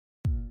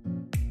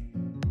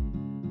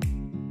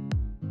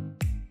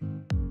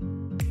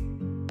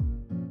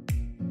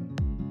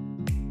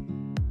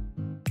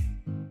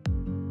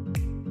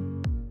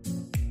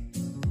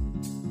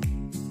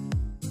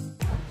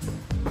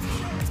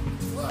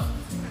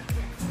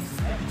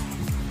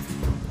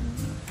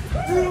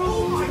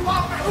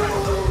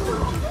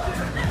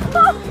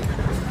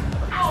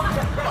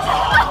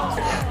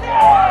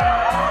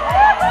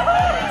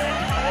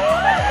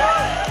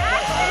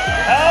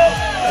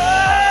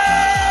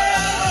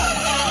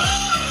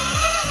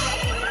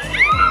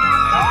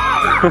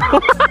I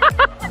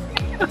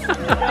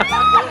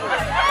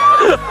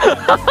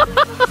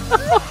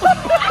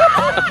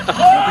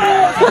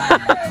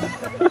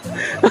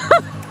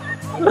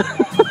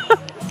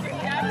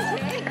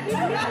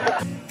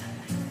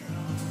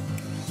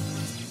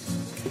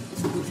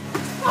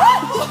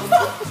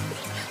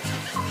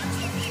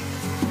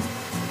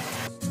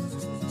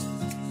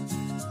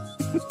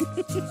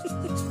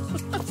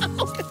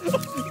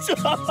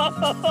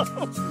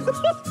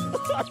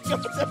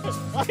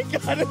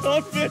got it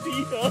on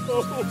video.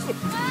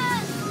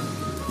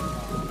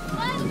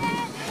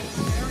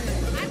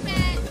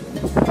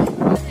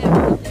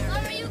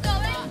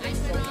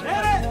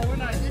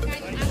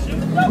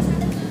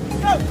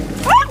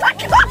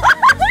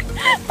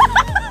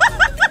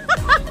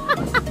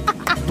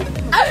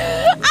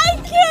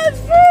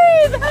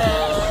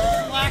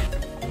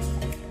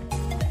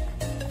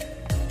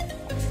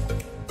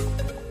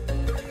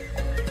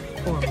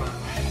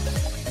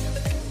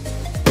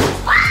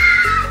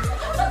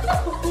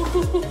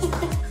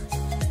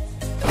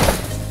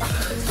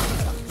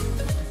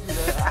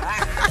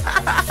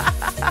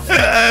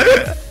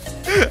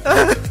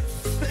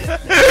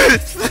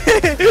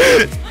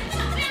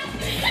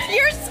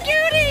 You're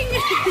scooting!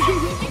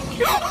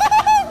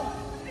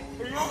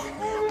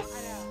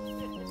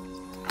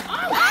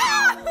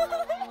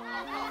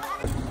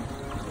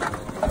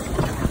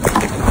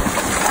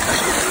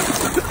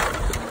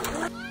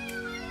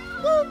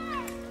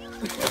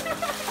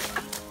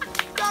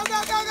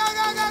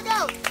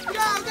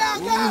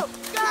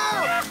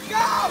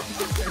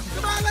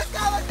 Come on, let's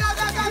go!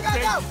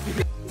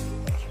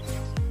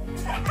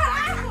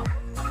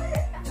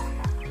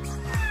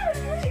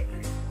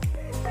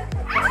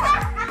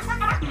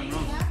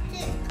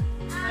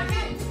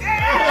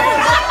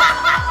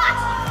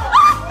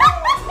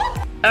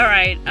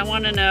 Alright, I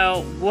want to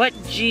know what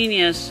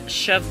genius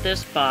shoved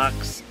this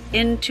box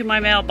into my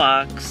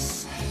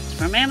mailbox. It's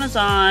from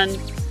Amazon.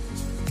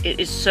 It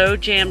is so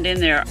jammed in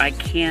there, I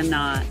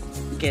cannot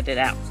get it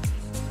out.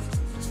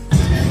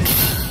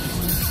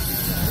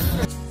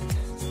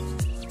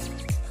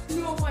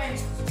 No way.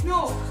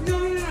 No.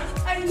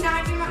 I did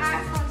not get my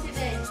iPhone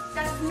today.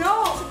 That's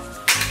no.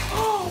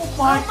 Oh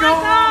my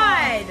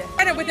God!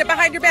 Hit it with it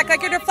behind your back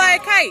like you're gonna fly a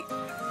kite.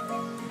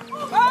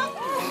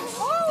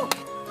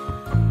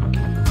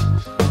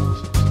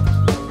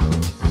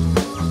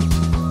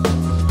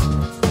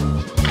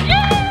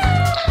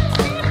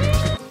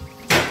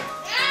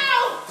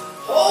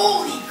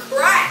 Holy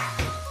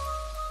crap!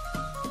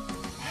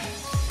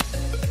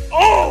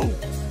 Oh!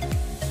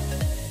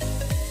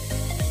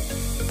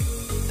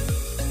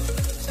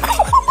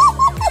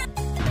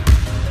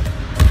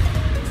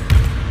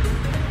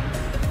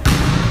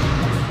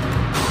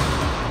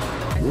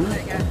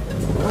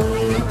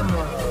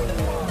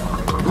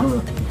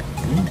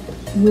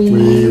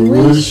 We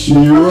wish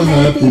you a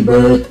happy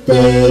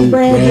birthday,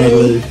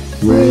 Bradley.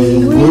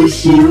 We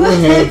wish you a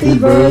happy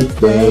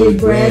birthday,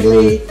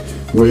 Bradley.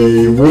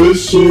 We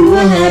wish you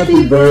a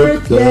happy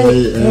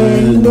birthday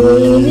and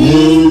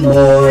many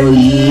more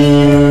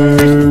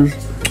years.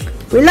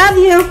 We love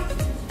you.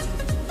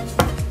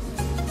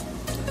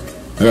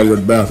 I gotta go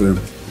to the bathroom.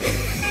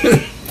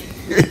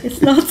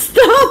 It's not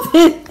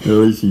stopping. At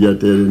least you got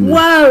that in there.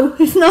 Whoa,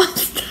 it's not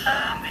stopping.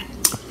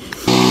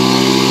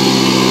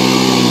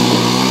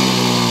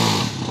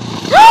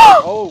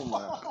 Oh my!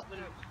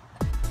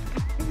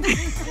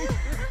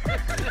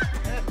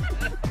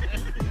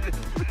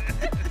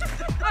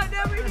 Oh,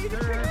 now we need a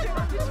picture.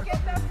 Did you get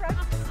that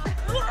practice?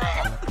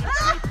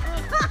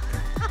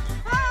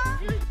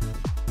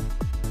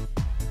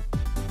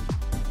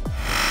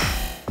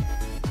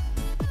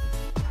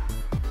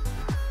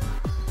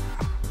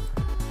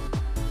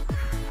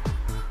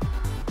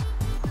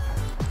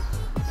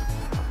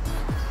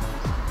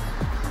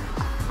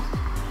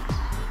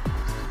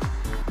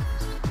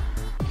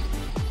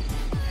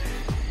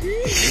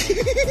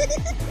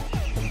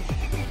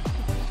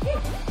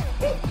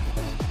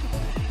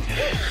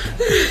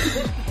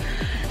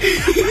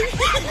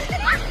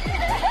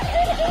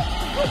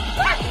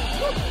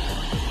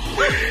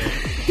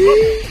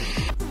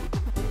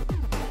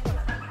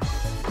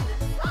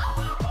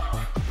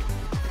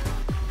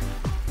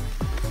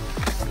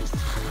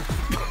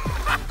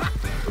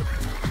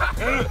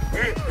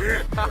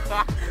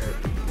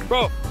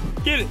 Bro,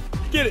 get it!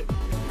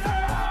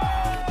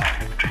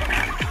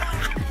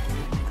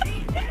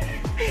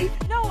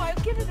 No, I'll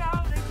get it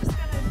out. I'm just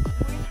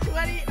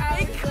gonna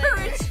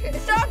encourage.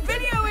 Stop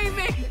videoing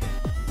me.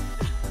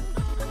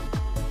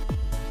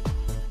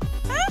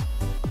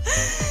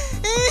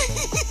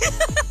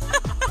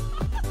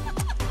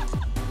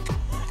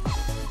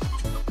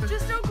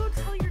 Just don't go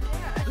tell your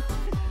dad.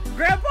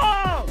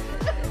 Grandpa!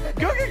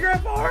 Go get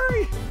Grandpa,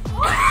 hurry!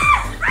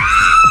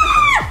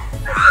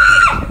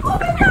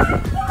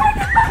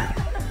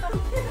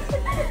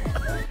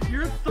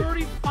 You're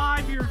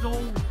 35 years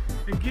old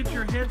and get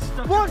your head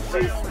stuck. Look,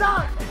 she's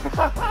stuck! You're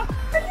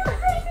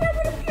crazy.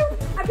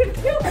 I'm gonna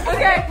puke.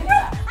 Okay.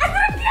 I'm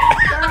gonna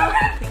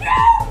puke.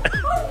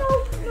 Oh no.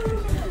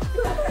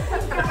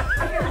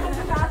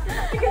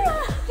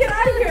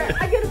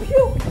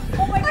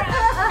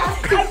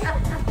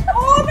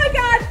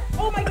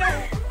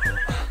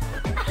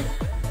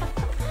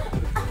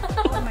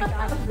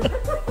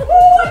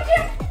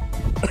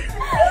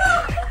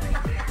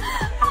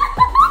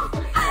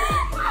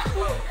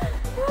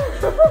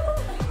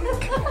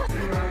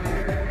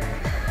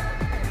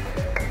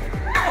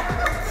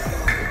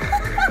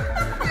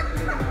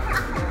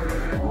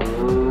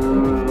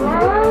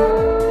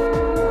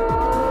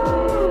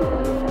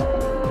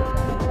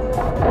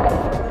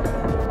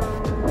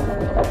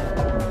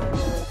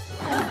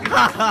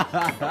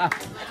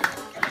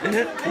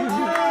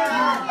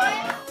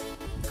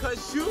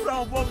 Cause you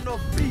don't want no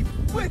beef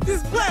with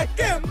this black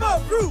and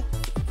my group.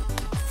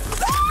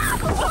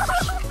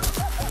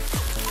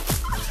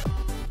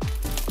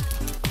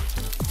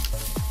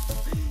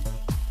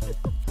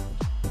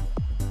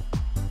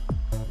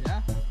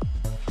 Yeah.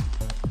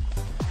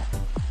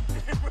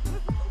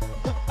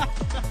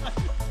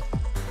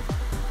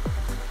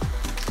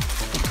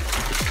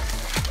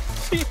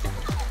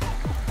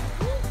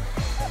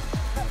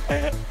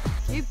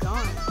 Keep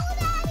going.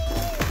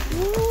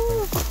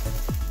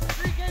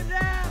 Three came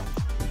down.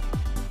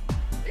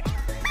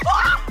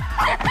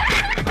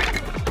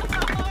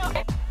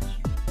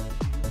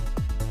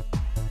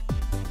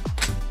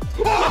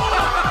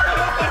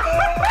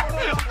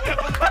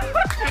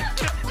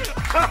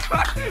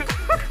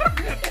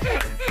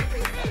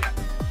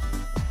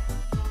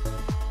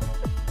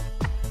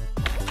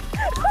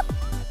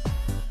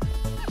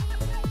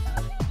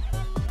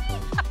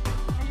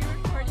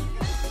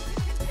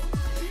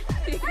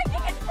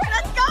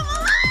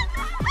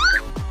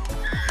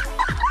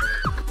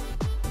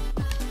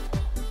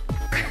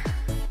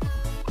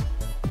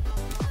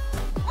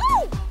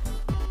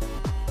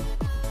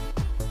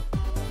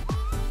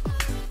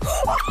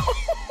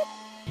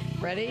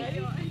 Ready?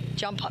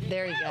 Jump up.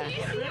 There you go.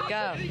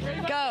 Go.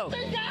 Go.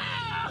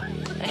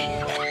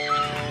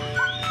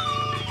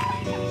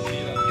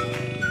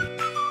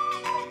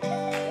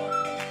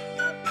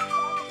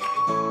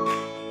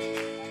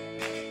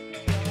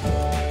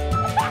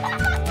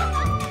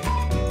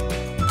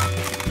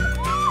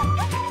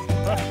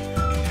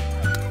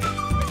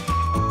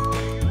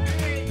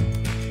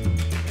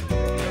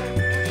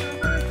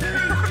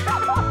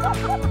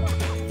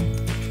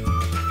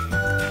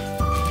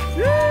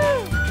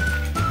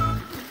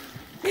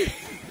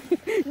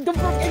 Don't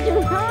forget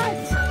your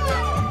hats.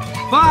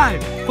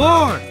 5,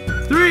 4,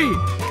 3,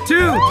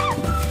 2.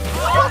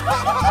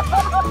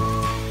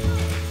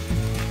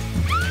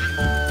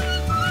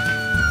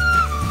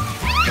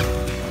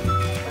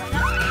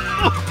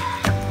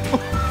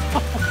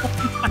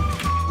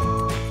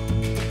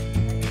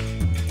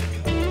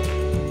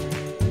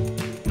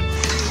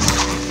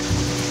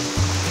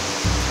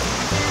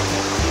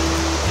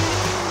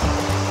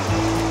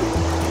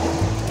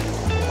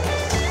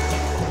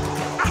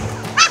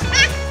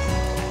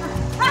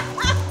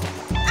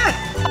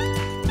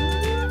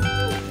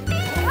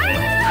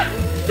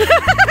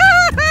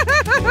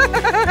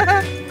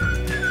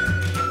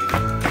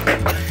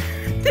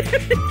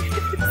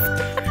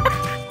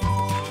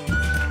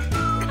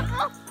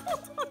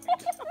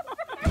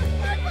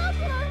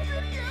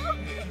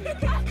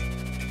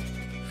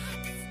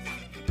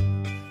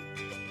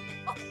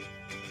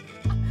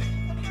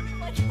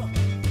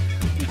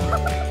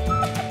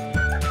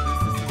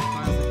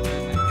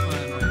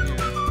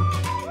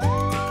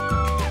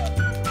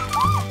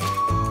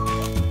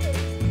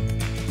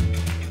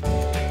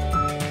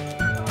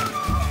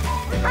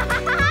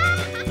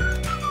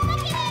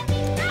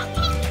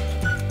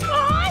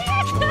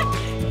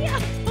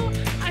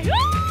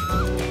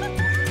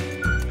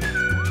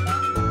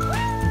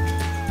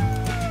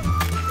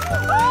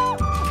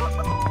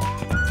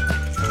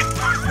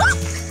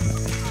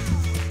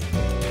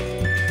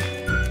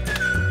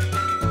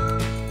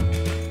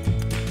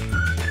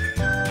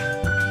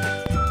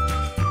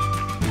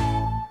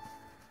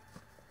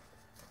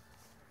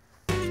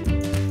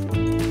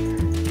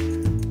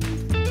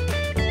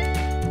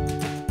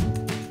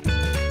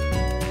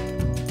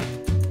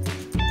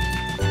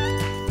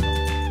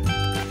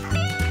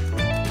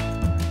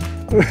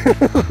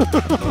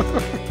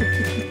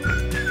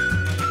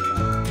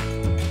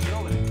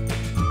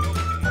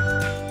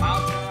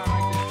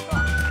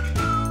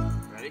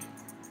 Ready?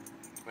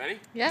 Ready?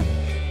 Yeah.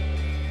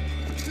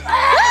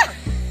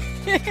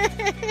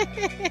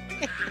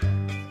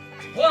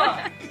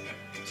 One,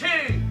 2,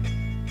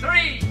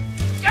 3,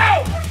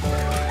 go!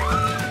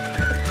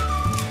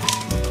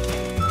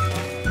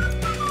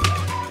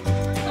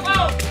 Come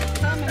on!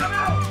 Come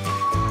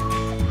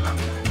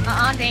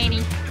on!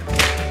 Danny.